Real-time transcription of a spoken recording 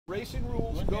Racing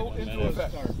rules go into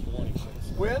effect.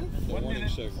 When? 1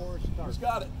 minute before start. He's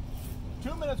got it.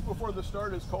 2 minutes before the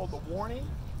start is called the warning.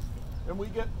 And we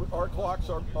get our clocks,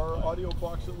 our audio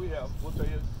clocks that we have. We'll tell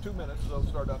you 2 minutes, they'll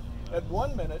start up. At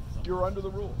 1 minute, you're under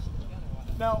the rules.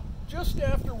 Now, just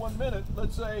after 1 minute,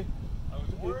 let's say,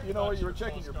 you know, you were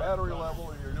checking your battery level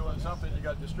or you're doing something, you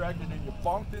got distracted and you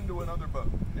bonked into another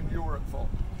boat and you were at fault.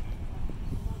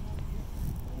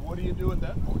 What do you do at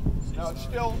that point? Now, it's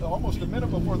still almost a minute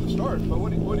before the start, but what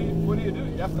do you do?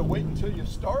 You have to wait until you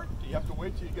start? Do you have to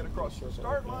wait till you get across the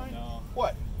start line? No.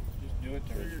 What? Just do a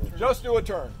turn. Just do a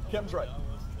turn. Kim's right.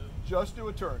 Just do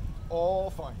a turn. All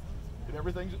fine. And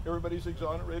everybody's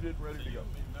exonerated, ready to go.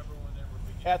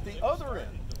 At the other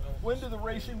end, when do the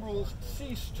racing rules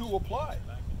cease to apply?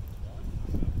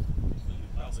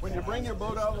 When you bring your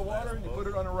boat out of the water and you put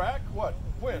it on a rack, what?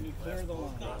 When? You clear the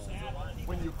line.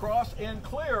 When you cross and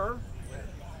clear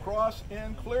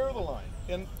the line.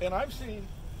 And I've seen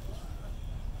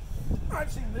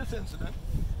this incident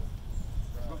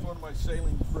with one of my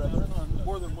sailing brethren on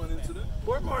more than one incident,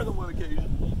 or more than one occasion.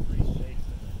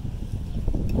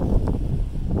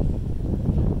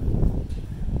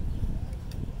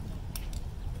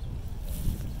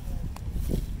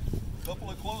 Couple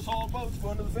of close-hauled boats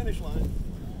going to the finish line.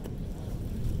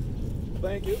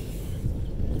 Thank you.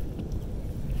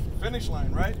 Finish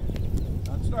line, right?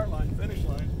 Not start line, finish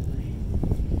line.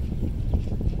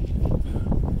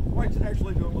 White's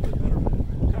actually doing a little bit better.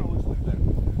 Kind of looks like that.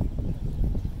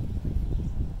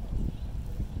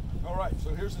 All right,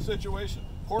 so here's the situation.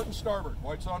 Port and starboard.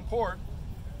 White's on port.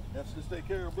 Has to stay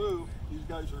care of blue. These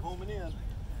guys are homing in.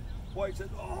 White said,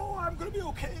 oh, I'm going to be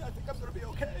okay. I think I'm going to be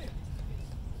okay.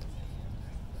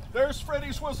 There's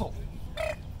Freddie's whistle.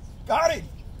 Got him.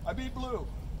 I beat blue.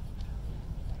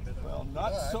 Well,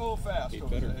 not so fast. He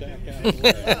better tack out of the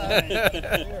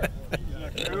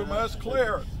way. You must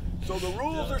clear. So the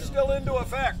rules are still into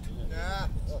effect.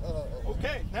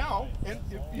 Okay, now, and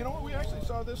you know what? We actually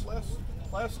saw this last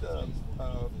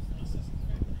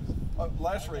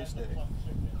race day.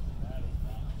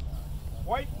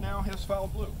 White now has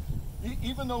fouled blue.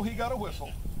 Even though he got a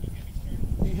whistle,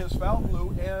 he has fouled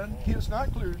blue and he has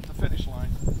not cleared the finish line.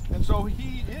 And so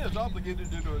he is obligated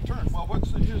to do a turn. Well,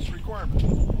 what's his requirement?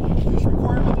 His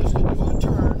requirement is to do a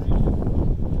turn,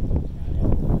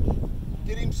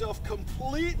 get himself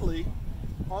completely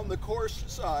on the course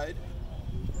side,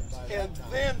 and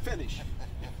then finish.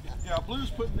 Yeah, blue's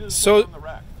putting his foot on the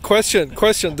rack.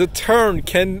 Question. The turn,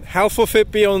 can half of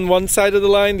it be on one side of the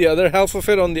line, the other half of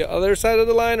it on the other side of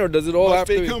the line, or does it all have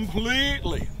to be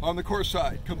completely on the course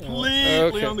side?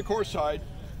 Completely on the course side,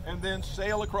 and then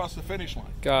sail across the finish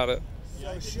line. Got it.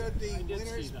 So should the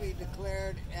winners be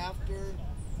declared after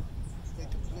they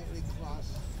completely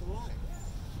cross the line?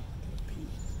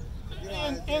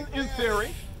 In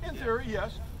theory,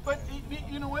 yes. But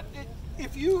you know what?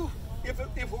 If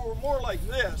it were more like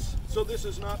this, so this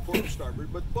is not port and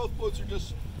starboard, but both boats are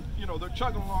just, you know, they're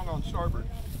chugging along on starboard.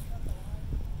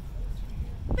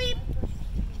 Beep.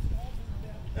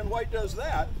 And White does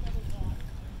that.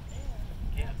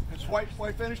 Is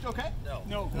White finished okay?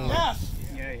 No. Yes.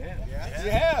 Yeah, yeah. He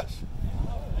has.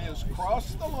 He has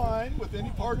crossed the line with any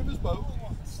part of his boat,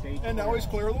 and now he's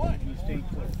clear of the line. You stay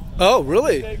clear. Oh,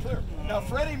 really? Stay clear. Now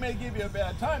Freddie may give you a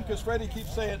bad time because Freddie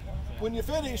keeps saying, when you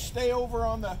finish, stay over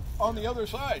on the other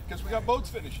side because we got boats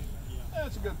finishing.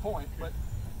 That's a good point, but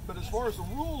as far as the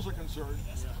rules are concerned,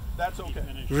 that's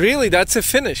okay. Really? That's a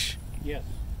finish? Yes.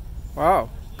 Wow,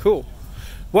 cool.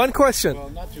 One question. Well,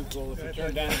 not too cool if you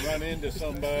turn down and run into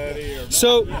somebody. Or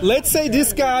So let's say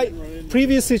this guy,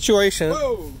 previous situation,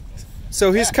 Whoa.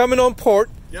 so he's coming on port,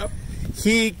 Yep.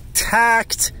 he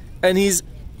tacked and he's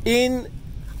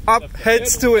up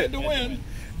heads to it, Head to wind.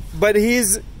 but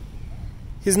he's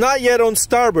not yet on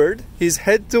starboard, he's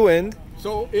head to wind.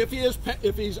 So if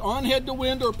he's on head to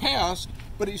wind or past,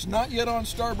 but he's not yet on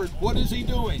starboard, what is he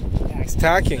doing? He's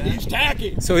tacking. He's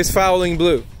tacking. So he's fouling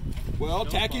blue. Well,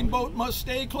 tacking boat must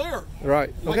stay clear.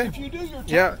 Right. Like Okay. if you do your turn,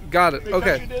 Yeah, got it. because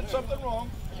Okay. you did something wrong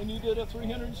and you did a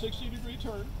 360-degree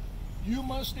turn, you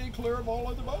must stay clear of all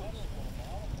other boats.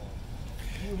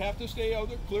 You have to stay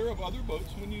clear of other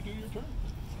boats when you do your turn.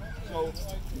 So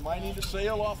you might need to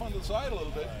sail off on the side a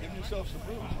little bit, give yourself some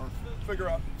room, or figure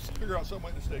out some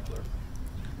way to stay clear.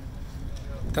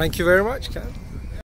 Thank you very much, Ken.